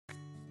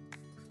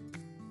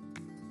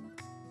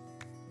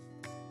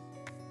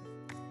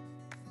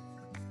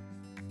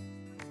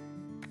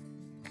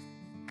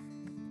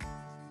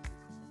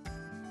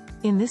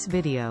In this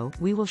video,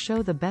 we will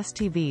show the best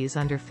TVs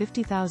under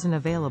 50,000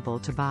 available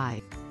to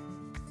buy.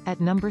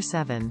 At number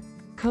 7.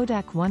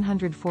 Kodak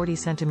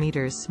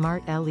 140cm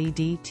Smart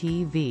LED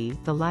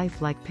TV. The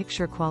lifelike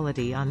picture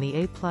quality on the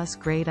A+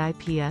 grade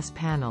IPS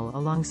panel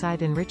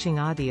alongside enriching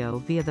audio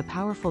via the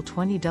powerful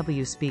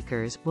 20W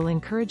speakers will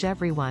encourage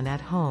everyone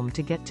at home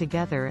to get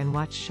together and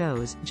watch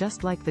shows,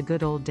 just like the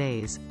good old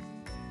days.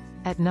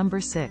 At number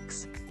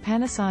 6.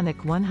 Panasonic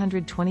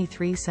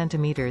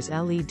 123cm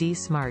LED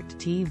Smart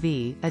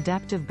TV.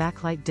 Adaptive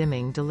backlight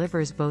dimming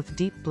delivers both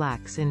deep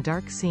blacks in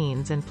dark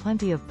scenes and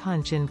plenty of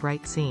punch in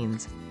bright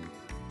scenes.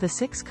 The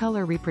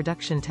 6-color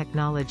reproduction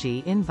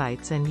technology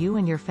invites you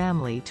and your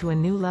family to a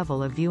new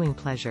level of viewing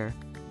pleasure.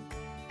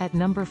 At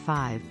number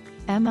 5.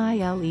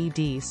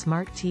 MILED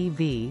Smart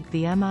TV.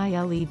 The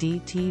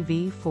MILED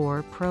TV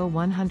 4 Pro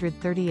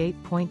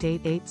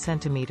 138.88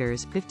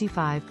 cm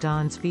 55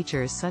 DONS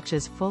features such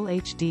as Full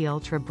HD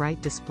Ultra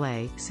Bright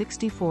Display,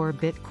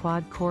 64-bit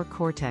quad-core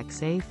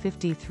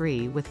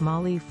Cortex-A53 with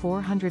Mali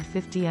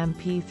 450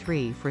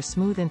 MP3 for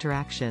smooth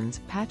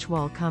interactions.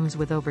 Patchwall comes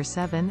with over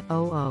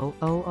 7,000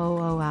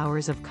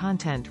 hours of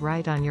content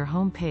right on your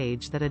home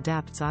page that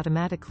adapts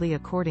automatically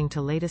according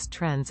to latest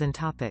trends and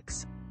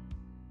topics.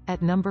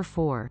 At number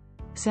 4.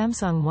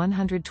 Samsung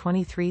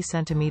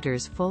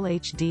 123cm Full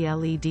HD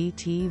LED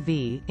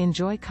TV.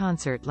 Enjoy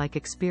concert-like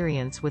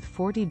experience with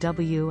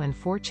 40W and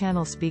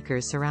 4-channel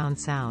speakers surround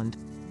sound.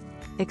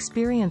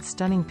 Experience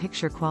stunning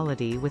picture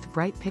quality with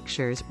bright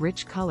pictures,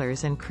 rich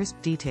colors and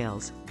crisp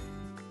details.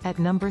 At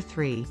number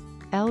 3.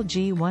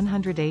 LG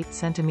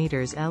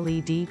 108cm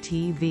LED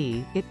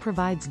TV. It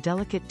provides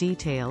delicate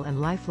detail and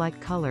lifelike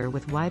color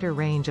with wider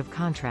range of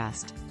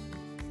contrast.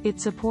 It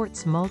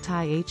supports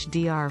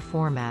multi-HDR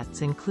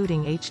formats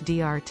including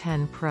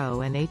HDR10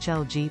 Pro and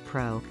HLG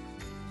Pro.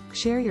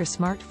 Share your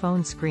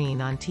smartphone screen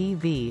on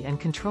TV and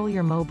control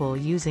your mobile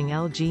using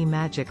LG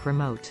Magic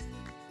Remote.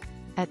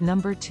 At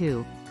number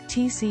 2.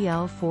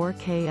 TCL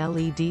 4K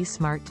LED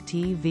Smart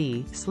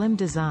TV. Slim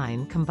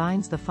design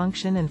combines the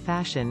function and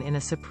fashion in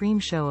a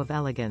supreme show of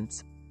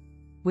elegance.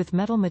 With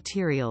metal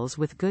materials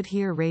with good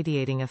heat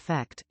radiating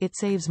effect, it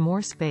saves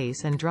more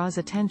space and draws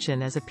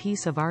attention as a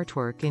piece of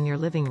artwork in your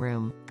living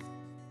room.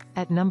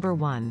 At number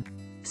 1.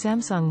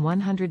 Samsung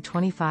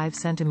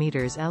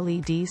 125cm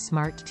LED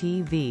Smart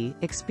TV.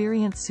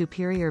 Experience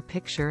superior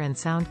picture and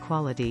sound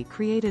quality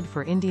created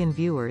for Indian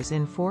viewers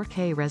in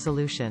 4K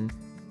resolution.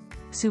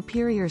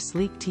 Superior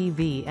sleek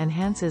TV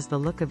enhances the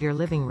look of your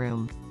living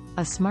room.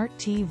 A smart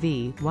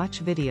TV,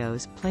 watch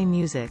videos, play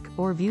music,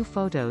 or view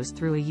photos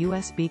through a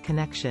USB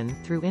connection,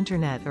 through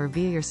internet or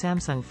via your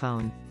Samsung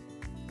phone.